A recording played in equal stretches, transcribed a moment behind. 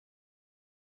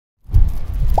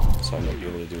so I might be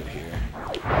able to do it here.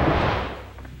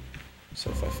 So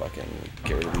if I fucking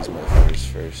get rid of these motherfuckers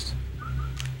first.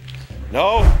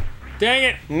 No! Dang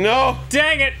it! No!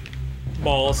 Dang it!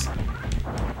 Balls.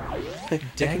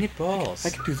 Dang it, balls.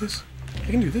 I can do this.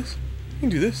 I can do this. I can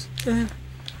do this. I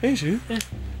can do this.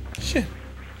 Shit.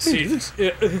 I can do this.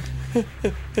 I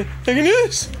can do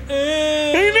this.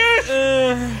 I can do this.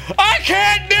 I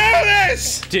can't do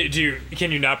this!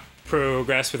 Can you not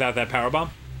progress without that powerbomb?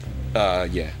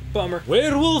 Yeah. Bummer.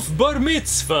 Werewolf bar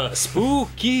mitzvah.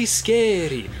 Spooky,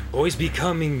 scary. Boys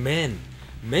becoming men.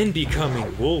 Men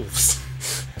becoming wolves.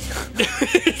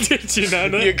 Did you know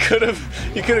that? You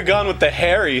could have gone with the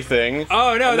hairy thing.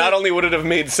 Oh no! Not only would it have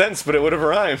made sense, but it would have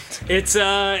rhymed.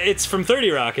 It's from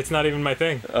 30 Rock. It's not even my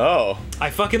thing. Oh. I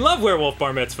fucking love Werewolf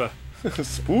Bar Mitzvah.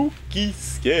 Spooky,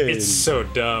 scary. It's so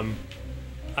dumb.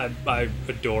 I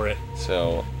adore it.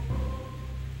 So,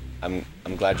 I'm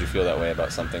glad you feel that way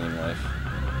about something in life.